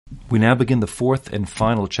We now begin the fourth and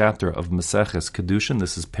final chapter of Maseches Kiddushin.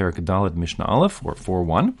 This is Perek Daled Mishnah Aleph, or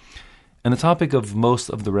 4.1. And the topic of most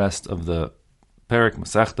of the rest of the Perek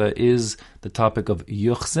Masechta is the topic of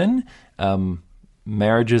Yuchsin,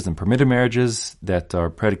 marriages and permitted marriages that are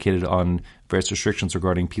predicated on various restrictions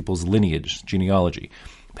regarding people's lineage, genealogy,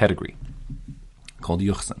 pedigree, called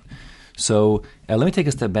Yuchsin. So let me take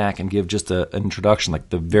a step back and give just an introduction, like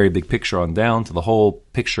the very big picture on down to the whole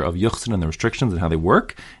picture of Yuchsin and the restrictions and how they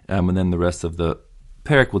work, and then the rest of the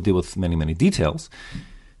Perek will deal with many, many details.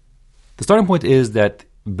 The starting point is that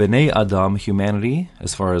Bnei Adam, humanity,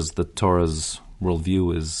 as far as the Torah's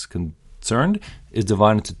worldview is concerned, is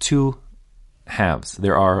divided into two halves.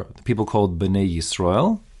 There are the people called Bnei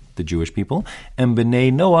Yisrael, the Jewish people, and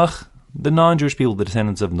Bnei Noach, the non-Jewish people, the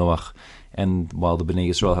descendants of Noach. And while the Bnei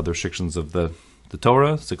Yisrael have the restrictions of the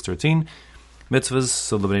Torah, 613 mitzvahs,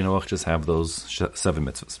 so the Bnei Noach just have those 7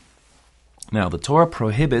 mitzvahs. Now, the Torah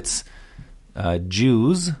prohibits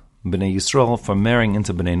Jews, Bnei Yisrael, from marrying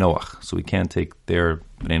into Bnei Noach. So we can't take their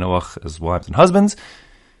Bnei Noach as wives and husbands.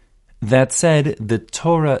 That said, the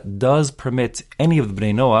Torah does permit any of the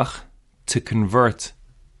Bnei Noach to convert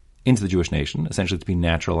into the Jewish nation, essentially to be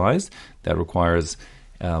naturalized. That requires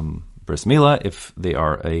bris milah if they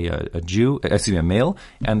are a male,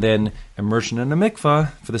 and then immersion in a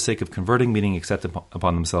mikvah for the sake of converting, meaning accept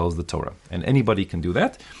upon themselves the Torah. And anybody can do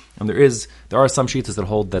that. And there are some shitas that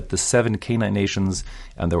hold that the 7 Canaanite nations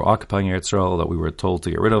and they were occupying Eretz Yisrael that we were told to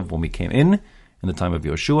get rid of when we came in the time of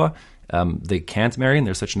Yoshua, they can't marry, and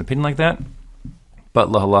there's such an opinion like that. But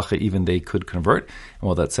lahalacha, even they could convert. And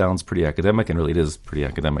while that sounds pretty academic, and really it is pretty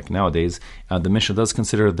academic nowadays, the Mishnah does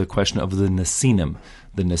consider the question of the Nesinim.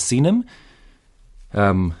 The Nesinim,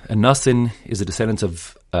 a Nasin is a descendant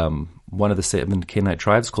of one of the 7 Canaanite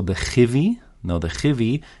tribes called the Chivi. Now the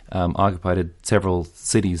Chivi occupied several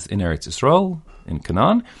cities in Eretz Yisrael, in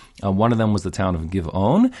Canaan. One of them was the town of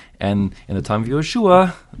Giv'on, and in the time of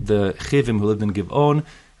Yoshua, the Chivim who lived in Giv'on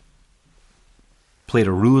played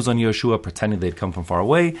a ruse on Yoshua, pretending they'd come from far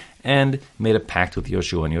away, and made a pact with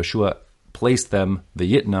Yoshua. And Yoshua placed them, the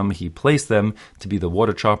Yitnam, he placed them to be the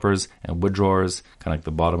water choppers and wood drawers, kind of like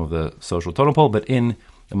the bottom of the social totem pole, but in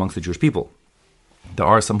amongst the Jewish people. There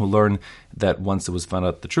are some who learn that once it was found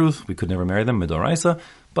out the truth, we could never marry them, midoraisa,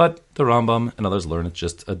 but the Rambam and others learn it's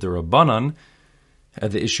just a derabanan.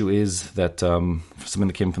 The issue is that something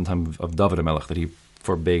that came from the time of David HaMelech, that he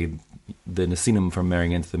forbade the Nesinim from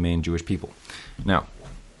marrying into the main Jewish people. Now,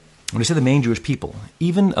 when we say the main Jewish people,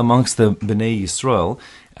 even amongst the Bnei Yisrael,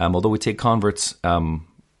 although we take converts from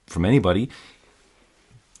anybody,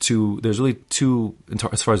 there's really two,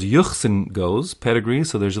 as far as Yuchsin goes, pedigree,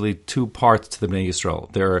 so there's really 2 parts to the Bnei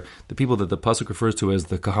Yisrael. There are the people that the Pasuk refers to as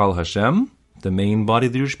the Kahal Hashem, the main body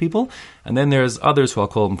of the Jewish people, and then there's others who I'll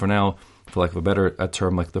call them for now, for lack of a better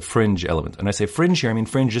term, like the fringe element. And I say fringe here, I mean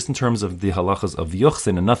fringe just in terms of the halachas of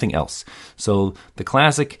Yuchsin and nothing else. So the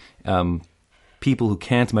classic people who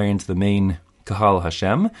can't marry into the main Kahal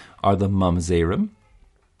Hashem are the Mamzerim.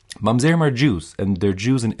 Mamzerim are Jews, and they're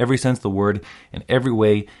Jews in every sense of the word, in every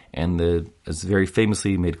way, and as very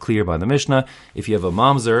famously made clear by the Mishnah, if you have a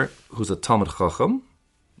Mamzer who's a Talmud Chacham,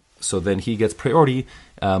 so then he gets priority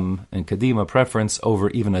and Kadima preference over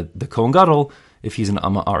even the Kohen Gadol if he's an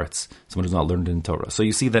Amma Aretz, someone who's not learned in Torah. So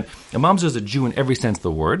you see that a Mamzer is a Jew in every sense of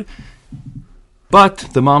the word, but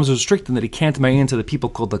the Mamzer is restricted in that he can't marry into the people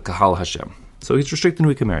called the Kahal Hashem. So he's restricted who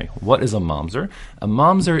he can marry. What is a Mamzer? A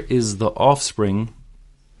Mamzer is the offspring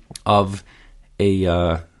of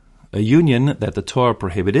a union that the Torah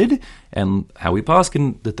prohibited, and how we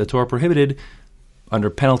paskin that the Torah prohibited under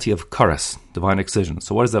penalty of karas, divine excision.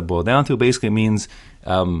 So what does that boil down to? Basically it means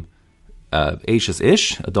Ashes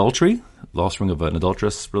ish, adultery, the offspring of an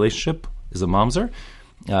adulterous relationship is a mamzer,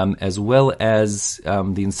 as well as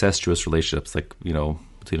the incestuous relationships, like,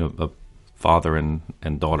 between a father and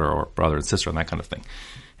daughter, or brother and sister, and that kind of thing.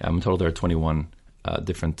 In total, there are 21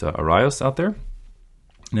 different arayos out there.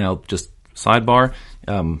 Now, just sidebar,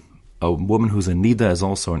 a woman who's a nida is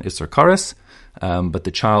also an isser kares, but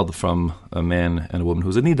the child from a man and a woman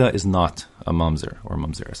who's a nida is not a mamzer or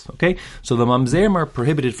mamzeres. Okay, so the mamzerim are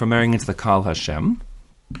prohibited from marrying into the Kal Hashem,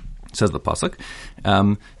 says the pasuk,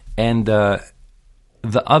 and the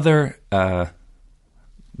other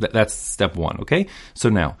that's step 1. Okay, so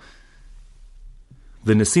now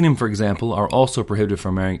the Nesinim, for example, are also prohibited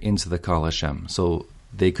from marrying into the Kal Hashem. So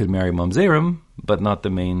they could marry mamzerim, but not the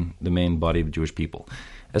main body of Jewish people.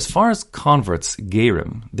 As far as converts,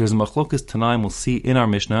 Gerim, there's a machlokas Tanaim we'll see in our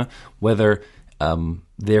Mishnah whether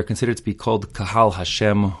they are considered to be called Kahal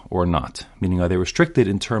Hashem or not. Meaning, are they restricted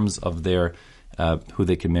in terms of their who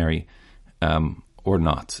they can marry or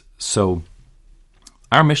not? So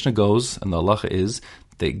Our Mishnah goes, and the halacha is,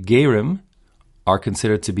 that Gerim are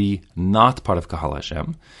considered to be not part of Kahal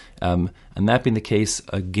Hashem. And that being the case,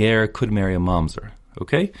 a Ger could marry a Mamzer.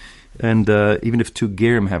 Okay? And even if two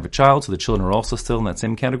Gerim have a child, so the children are also still in that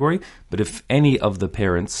same category, but if any of the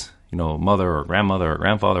parents, mother or grandmother or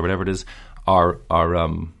grandfather, whatever it is, are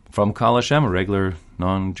from Kahal Hashem, a regular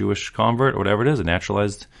non-Jewish convert, or whatever it is, a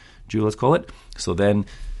naturalized Jew, let's call it, so then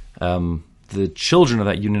the children of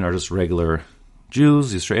that union are just regular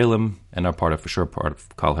Jews, Yisraelim, and are for sure part of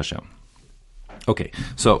Kahal Hashem. Okay,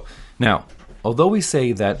 so now, although we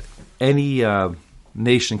say that any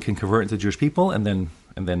nation can convert into Jewish people and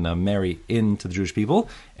then marry into the Jewish people,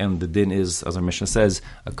 and the din is, as our Mishnah says,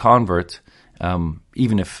 a convert,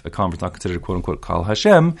 even if a convert is not considered quote-unquote Kahal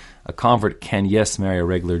Hashem, a convert can, yes, marry a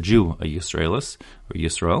regular Jew, a Yisraelis, or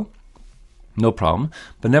Yisrael, no problem.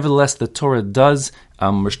 But nevertheless, the Torah does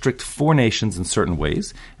restrict four nations in certain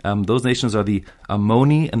ways. Those nations are the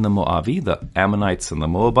Ammoni and the Moavi, the Ammonites and the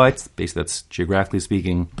Moabites. Basically, that's geographically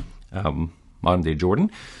speaking modern-day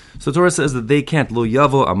Jordan. So the Torah says that they can't, Lo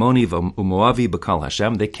Yavo Ammoni Moavi B'Kal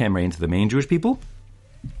Hashem, they can't marry into the main Jewish people,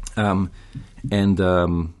 and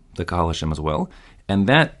the Kahal Hashem as well. And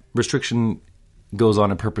that restriction goes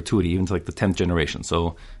on in perpetuity, even to like the 10th generation.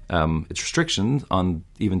 So it's restrictions on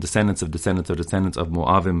even descendants of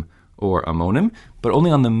Moavim or Ammonim, but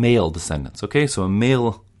only on the male descendants. Okay, so a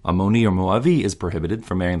male Ammoni or Moavi is prohibited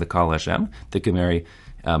from marrying the Kahal Hashem. They can marry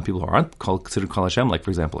people who aren't considered Kahal Hashem, like,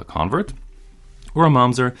 for example, a convert or a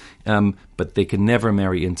mamzer, but they can never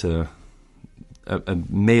marry into a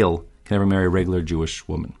male, can never marry a regular Jewish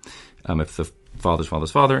woman if the father's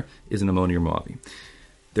father's father is an Ammoni or Moavi.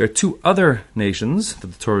 There are two other nations that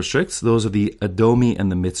the Torah restricts. Those are the Edomi and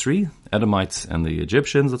the Mitzri, Edomites and the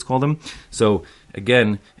Egyptians, let's call them. So,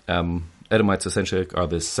 again, Edomites essentially are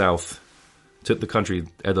the south, to the country,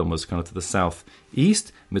 Edom was kind of to the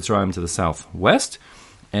southeast, Mitzrayim to the southwest,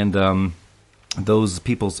 and those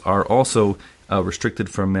peoples are also restricted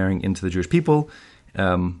from marrying into the Jewish people,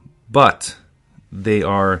 but they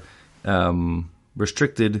are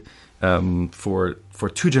restricted for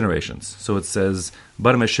 2 generations. So it says,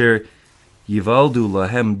 Barim Asher Yivaldu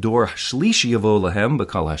Lahem Dor Shlishi Yavo Lahem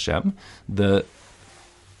B'Kal Hashem. The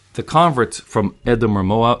convert from Edom or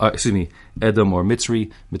Edom or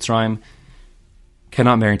Mitzrayim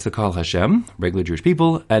cannot marry into the Kahal Hashem, regular Jewish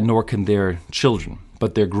people, and nor can their children,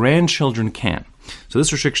 but their grandchildren can. So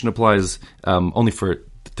this restriction applies only for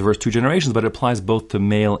the first 2 generations, but it applies both to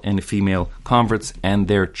male and female converts and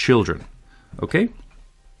their children. Okay?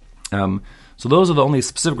 So those are the only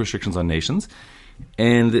specific restrictions on nations.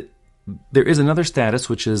 And there is another status,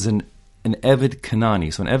 which is an Eved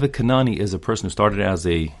Kanani. So an Eved Kanani is a person who started as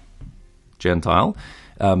a Gentile.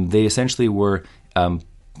 They essentially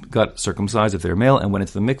got circumcised if they're male and went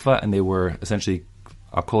into the mikvah, and they were essentially,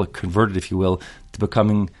 I'll call it converted, if you will, to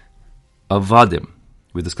becoming Avadim.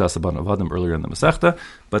 We discussed about Avadim earlier in the Masechta,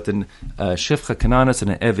 but in Shifcha Kananis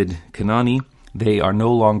and an Eved Kanani, they are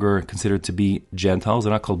no longer considered to be Gentiles.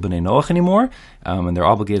 They're not called B'nai Noach anymore, and they're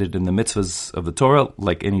obligated in the mitzvahs of the Torah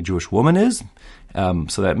like any Jewish woman is.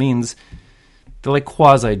 So that means they're like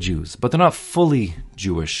quasi-Jews, but they're not fully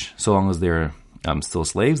Jewish so long as they're still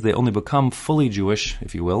slaves. They only become fully Jewish,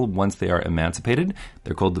 if you will, once they are emancipated.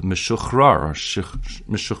 They're called Meshuchrar or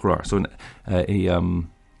Meshuchrar. So an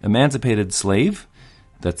emancipated slave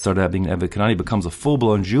that started out being an Eved Kanani becomes a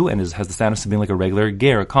full-blown Jew and has the status of being like a regular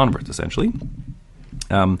ger, a convert, essentially.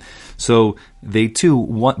 So they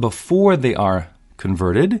too, before they are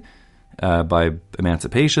converted by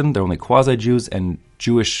emancipation, they're only quasi-Jews, and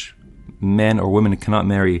Jewish men or women cannot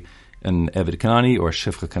marry an Eved Kanani or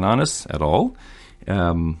Shifcha Kananis at all.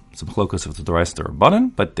 Some chlokus of the Doraisa or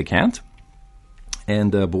Rabbanan, but they can't.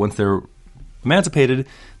 And but once they're emancipated,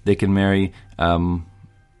 they can marry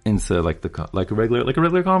into like a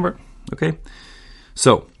regular convert. Okay,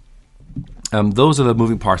 so those are the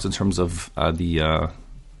moving parts in terms of the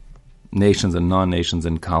nations and non-nations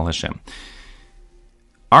in Kahal Hashem.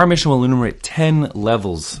 Our mission will enumerate 10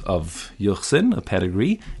 levels of Yuchsin, a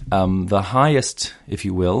pedigree. The highest, if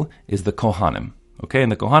you will, is the Kohanim. Okay,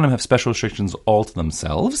 and the Kohanim have special restrictions all to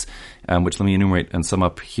themselves, which let me enumerate and sum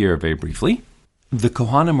up here very briefly. The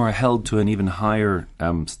Kohanim are held to an even higher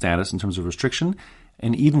status in terms of restriction,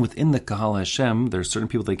 and even within the Kahal Hashem, there are certain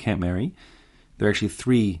people they can't marry. There are actually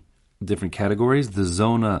 3 different categories: the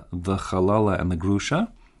Zona, the Chalala, and the Grusha,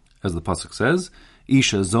 as the pasuk says.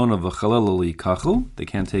 Isha Zona v'Chalala li'ikachu. They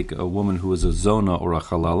can't take a woman who is a Zona or a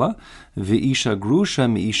Chalala. V'Isha Grusha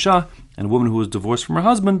mi'isha, and a woman who is divorced from her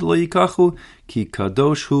husband, li'ikachu ki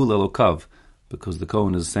kadosh hu lelokav, because the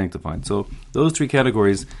Kohen is sanctified. So those 3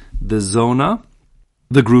 categories: the Zona,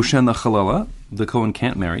 the grusha and the chalala, the Kohen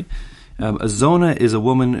can't marry. A zona is a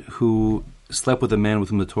woman who slept with a man with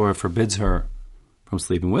whom the Torah forbids her from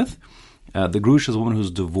sleeping with. The grusha is a woman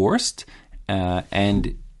who's divorced,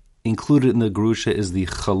 and included in the grusha is the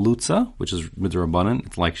chalutza, which is midrabanan,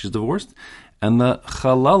 it's like she's divorced. And the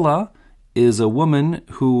chalala is a woman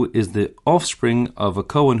who is the offspring of a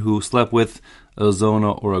Kohen who slept with a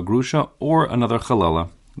zona or a grusha or another chalala.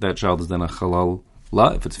 That child is then a chalala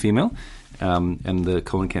if it's female, and the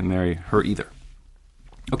Kohen can't marry her either.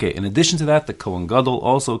 Okay, in addition to that, the Kohen Gadol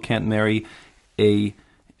also can't marry a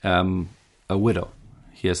widow.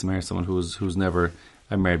 He has to marry someone who's never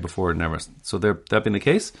married before, never. So that being the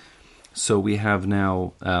case, so we have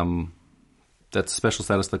now that's special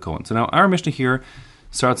status of the Kohen. So now our Mishnah here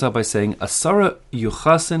starts out by saying Asara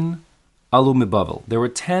Yuchasin Alu Mibavel. There were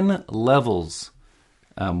 10 levels,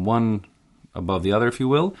 one above the other, if you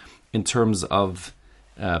will, in terms of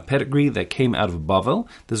pedigree that came out of Bavel.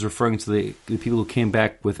 This is referring to the people who came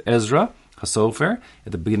back with Ezra Hasofer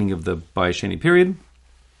at the beginning of the Bayesheni period,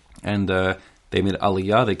 and they made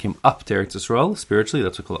Aliyah. They came up to Eretz Yisrael spiritually.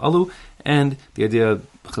 That's what we call Alu. And the idea,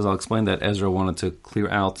 Chazal explained, that Ezra wanted to clear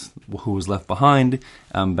out who was left behind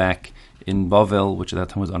back in Bavel, which at that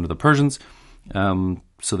time was under the Persians.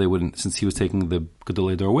 So they wouldn't, since he was taking the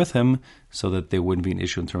Gedolei Dor with him, so that there wouldn't be an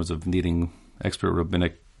issue in terms of needing expert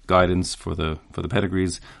rabbinic guidance for the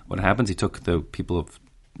pedigrees. What happens? He took the people of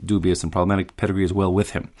dubious and problematic pedigree as well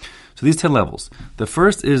with him. So these 10 levels. The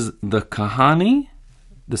first is the Kahani,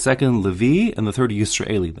 the second Levi, and the third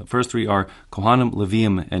Yisraeli. The first three are Kohanim,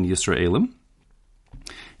 Leviim, and Yisraelim.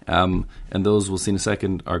 And those we'll see in a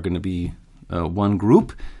second are going to be one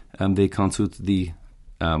group. They constitute the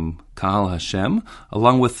Kahal Hashem,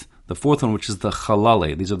 along with the fourth one, which is the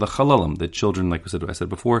Chalale. These are the Chalalim, the children, like I said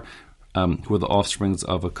before, who are the offsprings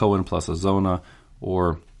of a Kohen plus a Zona,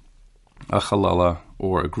 or a Chalala,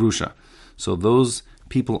 or a Grusha. So those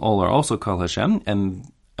people all are also Kahal Hashem, and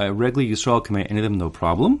regular Yisrael can marry any of them, no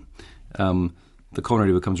problem. The Kohen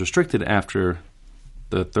already becomes restricted after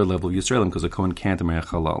the third level of Yisraelim, because a Kohen can't marry a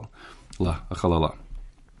Chalala.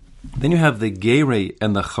 Then you have the Gerei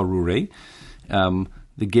and the Charurei.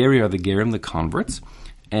 The Gerei are the Gerim, the converts,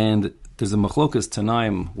 and there's a machlokas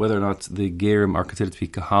tanaim whether or not the Gerim are considered to be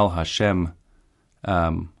Kahal Hashem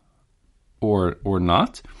or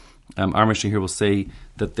not. Our Mishnah here will say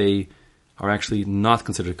that they are actually not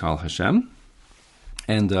considered Kahal Hashem,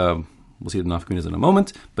 and we'll see the nafkunas in a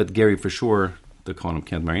moment, but Geri for sure the Kohanim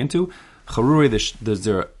can't marry into. Charurei,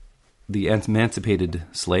 they're the emancipated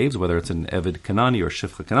slaves, whether it's an Eved Kanani or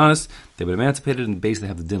Shifcha Kananis, they've been emancipated and basically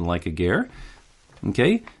have the din like a ger.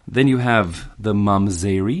 Okay, then you have the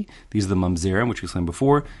Mamzeri. These are the Mamzerim, which we explained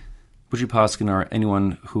before. Bushi Paskin are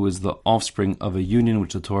anyone who is the offspring of a union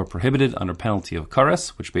which the Torah prohibited under penalty of kares,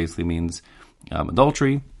 which basically means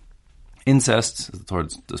adultery. Incest, as the Torah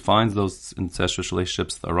defines those incestuous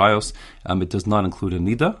relationships, the arayos. It does not include a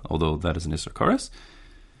nida, although that is an isser kares.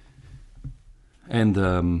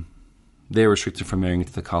 And they are restricted from marrying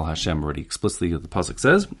into the Kal Hashem already explicitly, the pasuk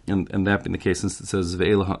says, and that being the case, since it says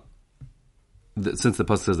since the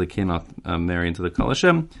pasuk says they cannot marry into the Kal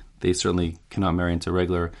Hashem, they certainly cannot marry into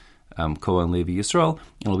regular Kohen Levi Yisrael,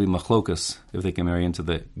 and it'll be machlokas if they can marry into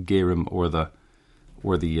the Gerim or the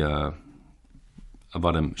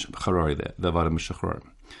Avadim Charari, the Avadim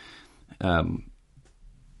Shacharim.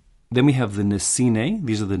 Then we have the Nesine.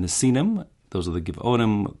 These are the Nesinim. Those are the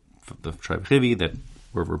Givonim, the tribe of Chivi, that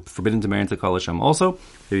were forbidden to marry into Kal Hashem also.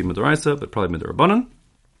 Maybe Midoraisa, but probably Midorabanan.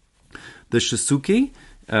 The Shisuki,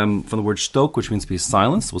 from the word shtok, which means to be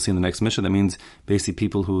silenced. We'll see in the next Mishnah. That means basically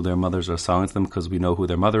people who their mothers are silenced them because we know who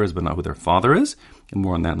their mother is, but not who their father is. And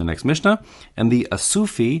more on that in the next Mishnah. And the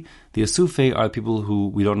Asufi are people who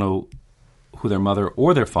we don't know who their mother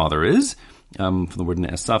or their father is. From the word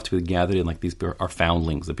Ne'esaf, to be gathered in, like these are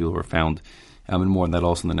foundlings, the people who are found, and more on that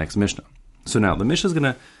also in the next Mishnah. So now the Mishnah is going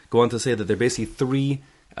to go on to say that there are basically three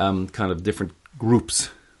kind of different groups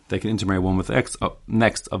that can intermarry one with the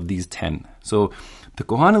next of these 10. So the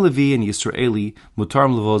Kohan Levi and Yisraeli,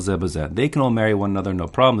 Mutarim Levo Zeh B'Zeh, they can all marry one another, no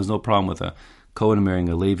problem. There's no problem with a Kohen marrying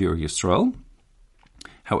a Levi or Yisrael.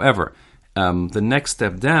 However, the next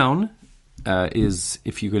step down is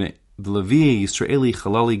if you're going to the Levi, Yisraeli,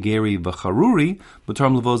 Chalali, Geri, V'Charuri,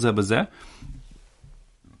 Mutarim Levo Zeh B'Zeh.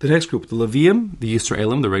 The next group, the Leviim, the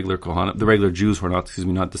Yisraelim, the regular Kohanim, the regular Jews who are not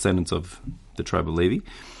descendants of the tribe of Levi.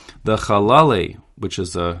 The Chalale, which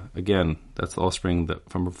is, again, that's the offspring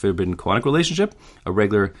from a forbidden Kohanic relationship.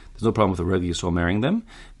 There's no problem with a regular Yisrael marrying them.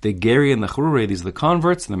 The Geri and the Charurei, these are the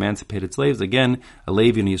converts and emancipated slaves. Again, a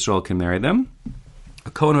Levi and a Yisrael can marry them.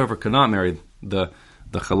 A Kohen, however, cannot marry the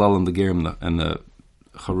Chalal and the Geri and the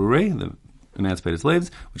Charurei, the emancipated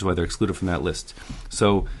slaves, which is why they're excluded from that list.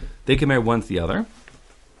 So they can marry one to the other.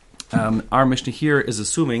 Our Mishnah here is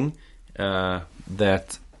assuming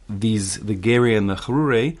that the Geri and the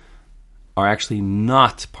Charure are actually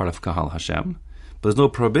not part of Kahal Hashem, but there's no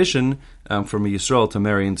prohibition from a Yisrael to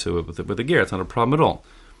marry into it with a Ger. It's not a problem at all.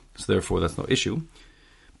 So therefore, that's no issue.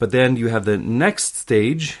 But then you have the next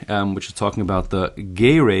stage, which is talking about the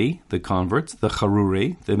Gerei, the converts, the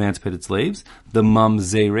Charure, the emancipated slaves, the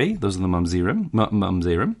Mamzere, those are the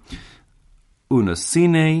Mamzerim,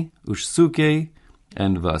 Unasine, Ushsuke,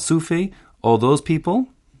 and Vasufe. All those people,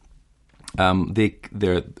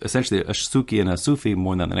 they're essentially a Shsuki and a Sufi,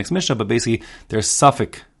 more than the next Mishnah, but basically they're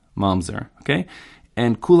Safik Mamzer, okay?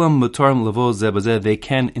 And Kulam Mutarim Lavo Zebazeh, they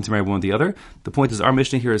can intermarry one with the other. The point is, our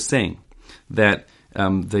Mishnah here is saying that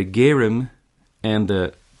the Gerim and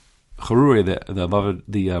the Charure,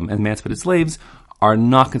 the emancipated slaves, are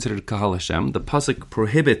not considered Kahal Hashem. The pasuk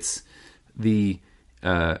prohibits the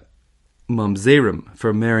Mamzerim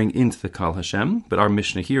from marrying into the Kahal Hashem, but our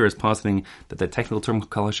Mishnah here is positing that the technical term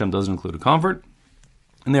Kahal Hashem doesn't include a convert,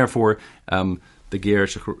 and therefore the Ger,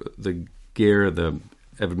 the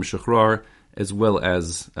Eved Mishachrar, as well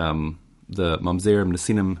as the Mamzerim,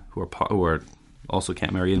 Nesinim, who are also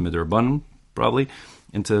can't marry in Midrabanan, probably,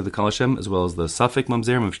 into the Kahal Hashem, as well as the Safik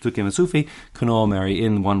Mamzerim of Shtukim and Sufi, can all marry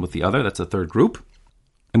in one with the other. That's a third group.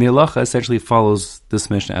 And the halacha essentially follows this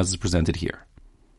Mishnah as is presented here.